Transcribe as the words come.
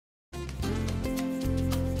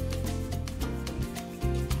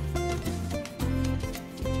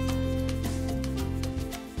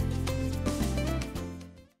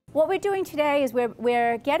What we're doing today is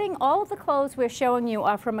we're getting all of the clothes we're showing you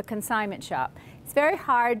are from a consignment shop. It's very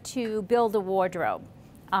hard to build a wardrobe.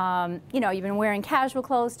 You know, you've been wearing casual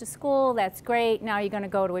clothes to school, that's great, now you're going to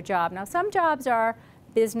go to a job. Now some jobs are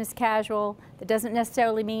business casual, that doesn't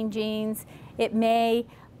necessarily mean jeans. It may,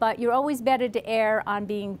 but you're always better to err on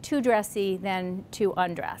being too dressy than too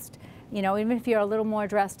undressed. You know, even if you're a little more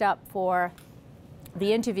dressed up for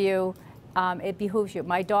the interview, it behooves you.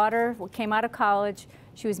 My daughter came out of college.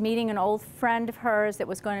 She was meeting an old friend of hers that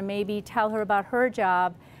was going to maybe tell her about her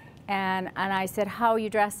job, and I said, "How are you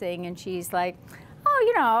dressing?" And she's like, "Oh,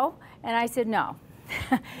 you know." And I said, "No."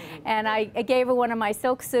 And I gave her one of my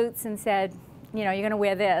silk suits and said, "You know, you're going to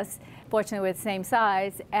wear this." Fortunately, we're the same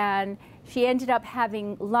size. And she ended up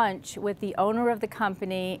having lunch with the owner of the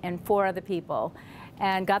company and 4 other people,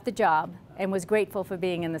 and got the job, and was grateful for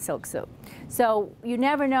being in the silk suit. So you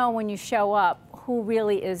never know when you show up who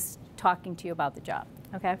really is talking to you about the job.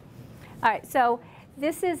 Okay? All right, so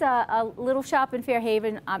this is a little shop in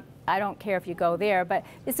Fairhaven. I don't care if you go there, but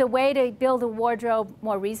it's a way to build a wardrobe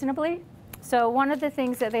more reasonably. So one of the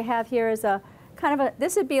things that they have here is a kind of a,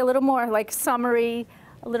 this would be a little more like summery,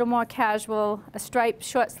 a little more casual, a striped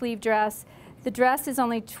short sleeve dress. The dress is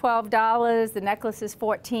only $12, the necklace is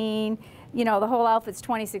 $14, you know, the whole outfit's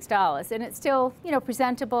 $26. And it's still, you know,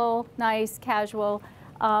 presentable, nice, casual,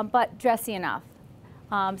 but dressy enough.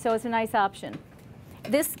 So it's a nice option.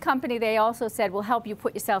 This company, they also said, will help you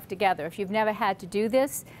put yourself together. If you've never had to do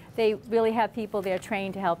this, they really have people there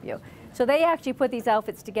trained to help you. So they actually put these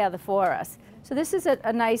outfits together for us. So this is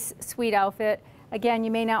a nice, sweet outfit. Again, you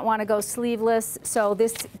may not want to go sleeveless, so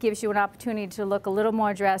this gives you an opportunity to look a little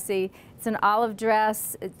more dressy. It's an olive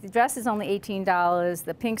dress. The dress is only $18.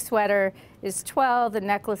 The pink sweater is $12. The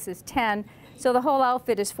necklace is $10. So the whole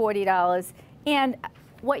outfit is $40. And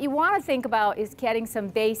what you want to think about is getting some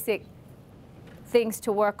basic things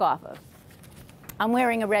to work off of. I'm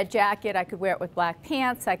wearing a red jacket. I could wear it with black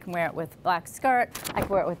pants. I can wear it with black skirt. I could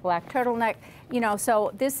wear it with black turtleneck. You know,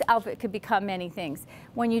 so this outfit could become many things.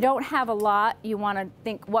 When you don't have a lot, you want to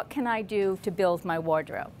think, what can I do to build my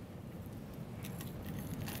wardrobe?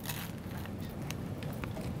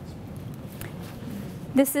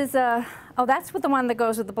 This is a, oh, that's the one that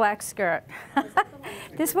goes with the black skirt.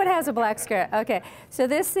 This one has a black skirt. Okay, so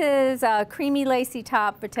this is a creamy lacy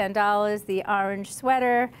top for $10. The orange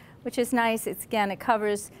sweater, which is nice. It's, again, it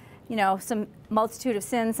covers, you know, some multitude of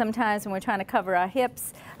sins sometimes when we're trying to cover our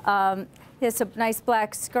hips. Here's a nice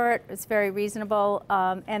black skirt. It's very reasonable,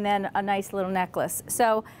 and then a nice little necklace.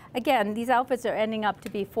 So again, these outfits are ending up to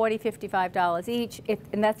be $40, $55 each,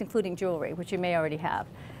 and that's including jewelry, which you may already have.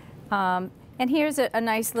 And here's a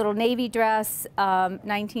nice little navy dress,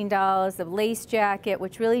 $19, a lace jacket,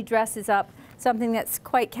 which really dresses up something that's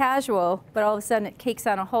quite casual, but all of a sudden it takes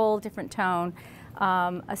on a whole different tone.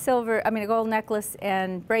 A gold necklace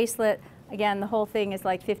and bracelet. Again, the whole thing is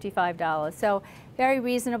like $55. So very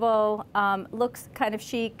reasonable, looks kind of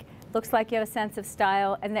chic, looks like you have a sense of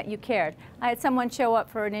style and that you cared. I had someone show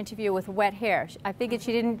up for an interview with wet hair. I figured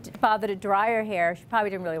she didn't bother to dry her hair. She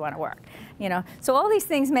probably didn't really want to work, you know. So all these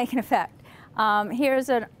things make an effect. Here's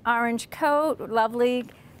an orange coat, lovely,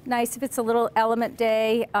 nice if it's a little element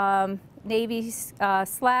day, navy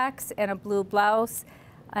slacks and a blue blouse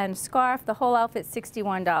and scarf. The whole outfit's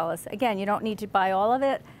 $61. Again, you don't need to buy all of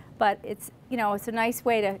it, but it's, you know, it's a nice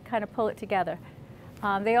way to kind of pull it together.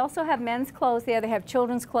 They also have men's clothes there. They have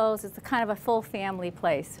children's clothes. It's a kind of a full family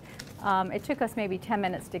place. It took us maybe 10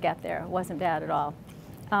 minutes to get there. It wasn't bad at all.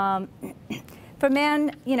 For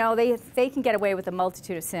men, you know, they can get away with a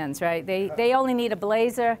multitude of sins, right? They only need a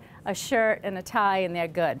blazer, a shirt, and a tie, and they're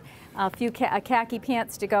good. A few khaki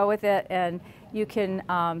pants to go with it, and you can,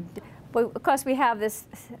 but of course we have this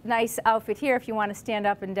nice outfit here if you want to stand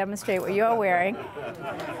up and demonstrate what you're wearing.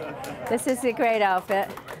 This is a great outfit.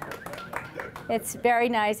 It's very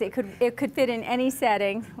nice. It could fit in any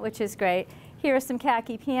setting, which is great. Here are some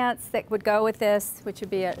khaki pants that would go with this, which would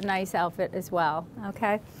be a nice outfit as well,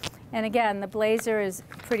 okay? And again, the blazer is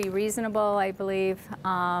pretty reasonable, I believe.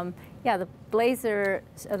 Yeah, the blazer,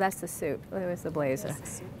 oh, that's the suit. Where's the blazer?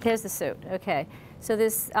 Here's the suit, okay. So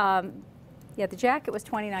this, yeah, the jacket was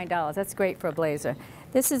 $29. That's great for a blazer.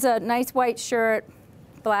 This is a nice white shirt,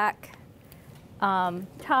 black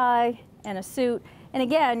tie, and a suit. And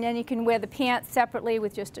again, then you can wear the pants separately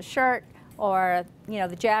with just a shirt, or you know,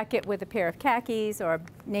 the jacket with a pair of khakis or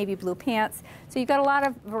navy blue pants. So you've got a lot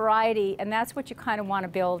of variety, and that's what you kind of want to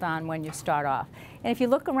build on when you start off. And if you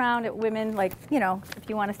look around at women, like, you know, if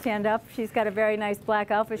you want to stand up, she's got a very nice black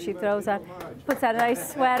outfit she throws on, puts on a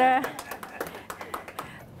nice sweater.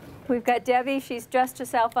 We've got Debbie, she's dressed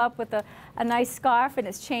herself up with a a nice scarf and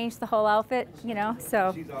it's changed the whole outfit, you know,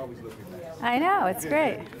 so. She's always looking nice. I know, it's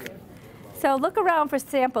great. So look around for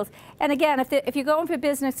samples. And again, if you're going for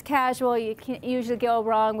business casual, you can usually go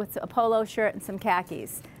wrong with a polo shirt and some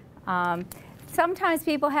khakis. Sometimes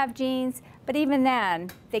people have jeans, but even then,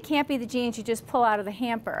 they can't be the jeans you just pull out of the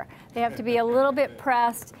hamper. They have to be a little bit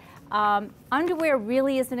pressed. Underwear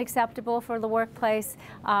really isn't acceptable for the workplace.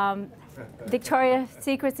 Victoria's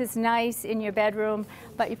Secrets is nice in your bedroom,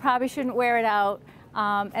 but you probably shouldn't wear it out.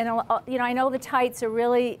 And you know, I know the tights are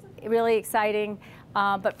really, really exciting,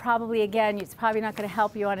 but probably, again, it's probably not going to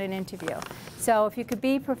help you on an interview. So if you could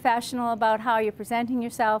be professional about how you're presenting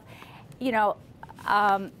yourself, you know,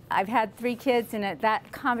 I've had 3 kids, and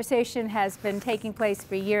that conversation has been taking place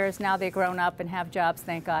for years. Now they're grown up and have jobs,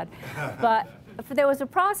 thank God. But there was a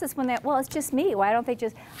process when well, it's just me. Why don't they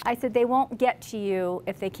just, I said, they won't get to you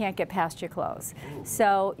if they can't get past your clothes.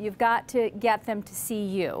 So you've got to get them to see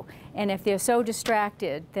you. And if they're so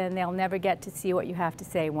distracted, then they'll never get to see what you have to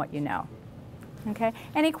say and what you know. Okay?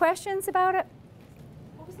 Any questions about it?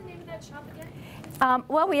 What was the name of that shop again?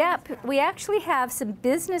 Well, we actually have some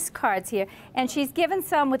business cards here, and she's given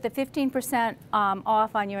some with the 15%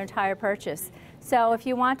 off on your entire purchase. So if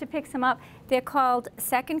you want to pick some up, they're called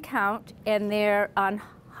Second Count, and they're on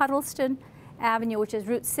Huddleston Avenue, which is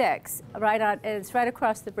Route 6, it's right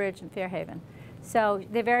across the bridge in Fairhaven. So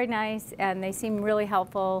they're very nice, and they seem really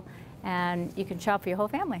helpful, and you can shop for your whole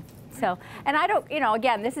family. So, and I don't, you know,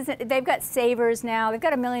 again, this isn't, they've got Savers now, they've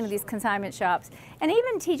got a million of these consignment shops, and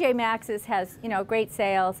even TJ Maxx's has, you know, great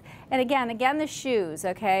sales. And again, the shoes,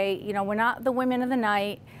 okay, you know, we're not the women of the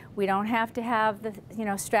night, we don't have to have the, you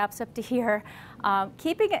know, straps up to here.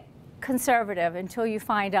 Keeping it conservative until you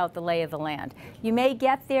find out the lay of the land. You may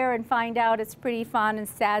get there and find out it's pretty fun and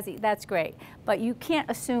snazzy, that's great, but you can't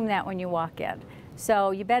assume that when you walk in.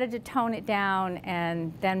 So you better to tone it down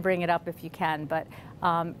and then bring it up if you can, but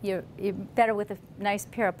you're better with a nice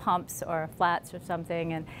pair of pumps or flats or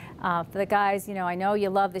something. And for the guys, you know, I know you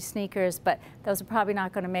love the sneakers, but those are probably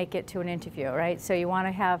not going to make it to an interview, right? So you want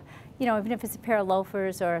to have, you know, even if it's a pair of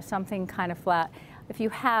loafers or something kind of flat. If you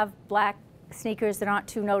have black sneakers that aren't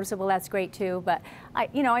too noticeable, that's great too. But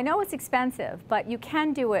you know, I know it's expensive, but you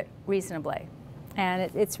can do it reasonably. And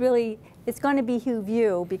it's really, it's going to behoove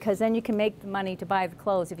you, because then you can make the money to buy the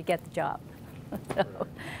clothes if you get the job. So,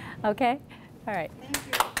 okay? All right. Thank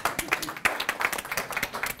you.